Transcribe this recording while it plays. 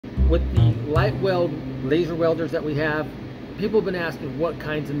with the Lightweld laser welders that we have, people have been asking what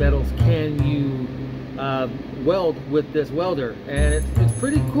kinds of metals can you weld with this welder, and it's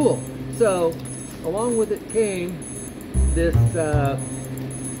pretty cool. So along with it came this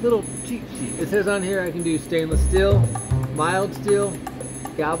little cheat sheet. It says on here I can do stainless steel, mild steel,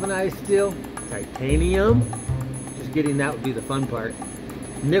 galvanized steel, titanium, just getting that would be the fun part,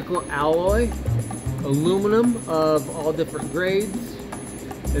 nickel alloy, aluminum of all different grades,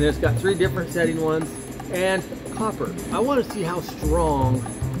 and it's got 3 different setting ones, and copper. I want to see how strong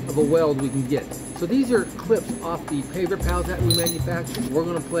of a weld we can get. So these are clips off the paver pals that we manufacture. We're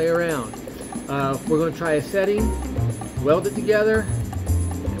going to play around. We're going to try a setting, weld it together,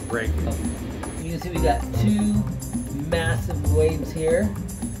 and break it. You can see we got 2 massive waves here,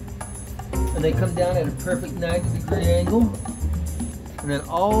 and they come down at a perfect 90-degree angle, and then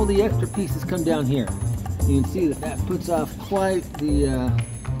all the extra pieces come down here. You can see that that puts off quite the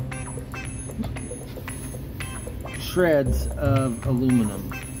shreds of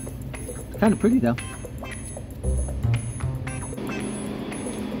aluminum. It's kind of pretty though.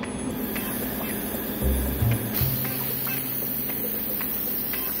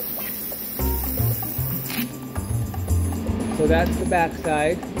 So that's the back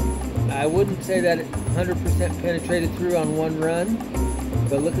side. I wouldn't say that it 100% penetrated through on one run,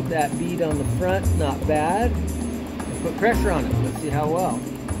 but look at that bead on the front, not bad. Let's put pressure on it. Let's see how well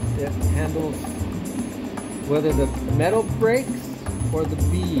it handles whether the metal breaks or the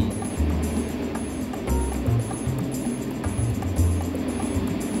bead.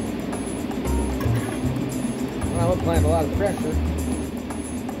 Well, I'm applying a lot of pressure.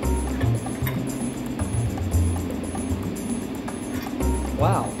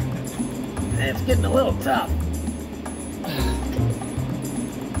 Wow, and it's getting a little tough.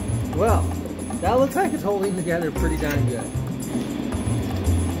 Well, that looks like it's holding together pretty darn good.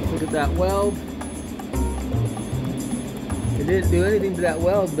 Look at that weld. It didn't do anything to that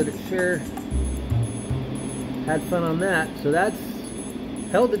weld, but it sure had fun on that. So that's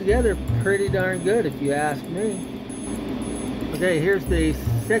held it together pretty darn good if you ask me. Okay, here's the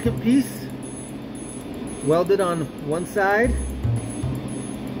second piece. Welded on one side.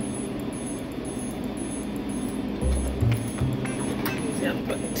 See, I'm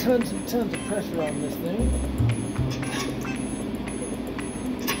putting tons and tons of pressure on this thing.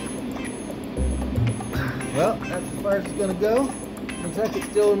 Well, that's as far as it's going to go. Looks like it's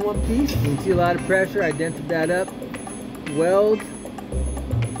still in one piece. You can see a lot of pressure. I dented that up. Weld.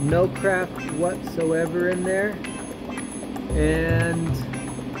 No craft whatsoever in there. And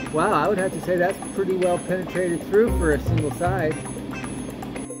wow, I would have to say that's pretty well penetrated through for a single side.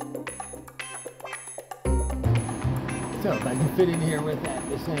 So if I can fit in here with that,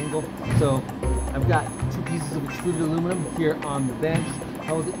 this angle. So I've got 2 pieces of extruded aluminum here on the bench,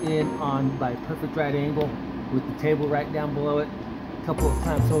 held in on by a perfect right angle with the table right down below it. A couple of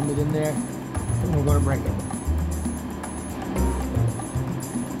clamps holding it in there, and we're going to break it.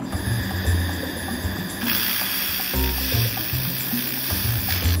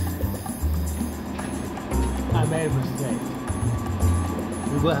 I made a mistake.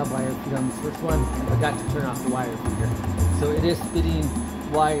 We will have wire feed on this first one. I forgot to turn off the wire feeder. So it is spitting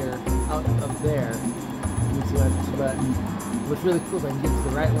wire out of there. You can see that button. What's really cool is I can get to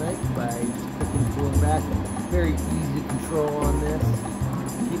the right length by just clicking and pulling back. Very easy to control on this.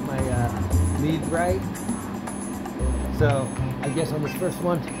 Keep my lead right. So I guess on this first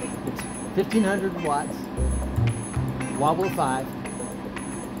one, it's 1500 watts, wobble of 5,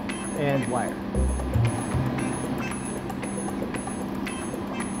 and wire.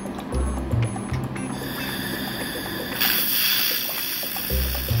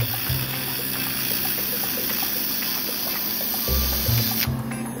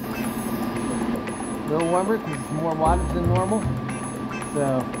 A little warmer because it's more wattage than normal.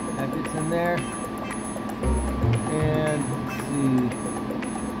 So that gets in there. And let's see.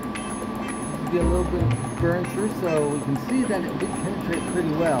 Get a little bit of burn through, so we can see that it did penetrate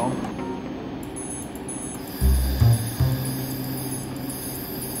pretty well.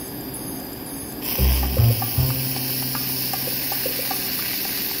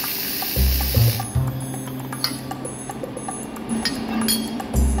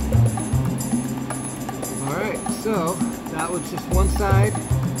 So that was just one side.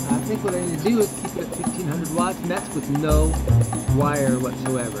 I think what I need to do is keep it at 1500 watts, and that's with no wire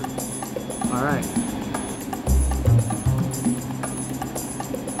whatsoever. All right.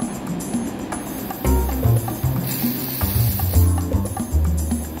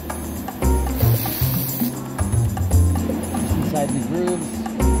 Just inside the grooves,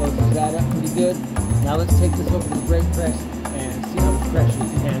 closes that up pretty good. Now let's take this over to the brake press and see how much pressure we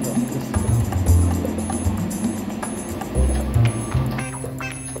can handle.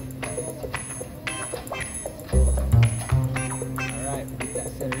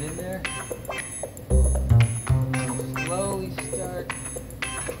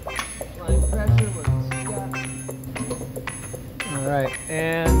 Alright,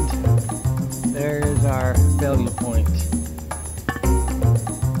 and there's our failure point.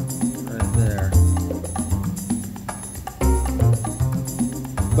 Right there.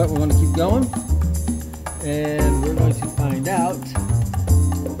 But we're going to keep going, and we're going to find out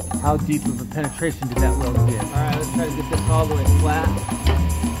how deep of a penetration did that weld get. Alright, let's try to get this all the way flat.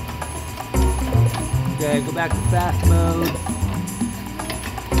 Okay, go back to fast mode.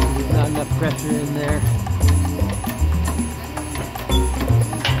 There's not enough pressure in there.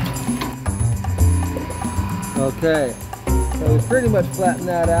 Okay, so we pretty much flattened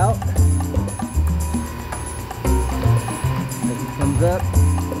that out. As it comes up,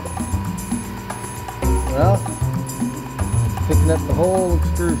 well, it's picking up the whole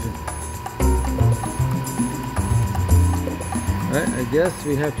extrusion. Alright, I guess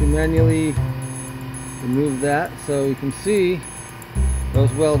we have to manually remove that so we can see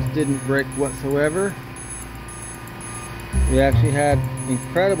those welds didn't break whatsoever. We actually had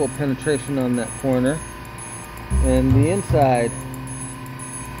incredible penetration on that corner, and the inside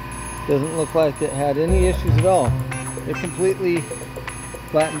doesn't look like it had any issues at all. It completely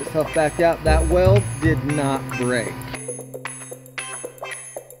flattened itself back out. That weld did not break.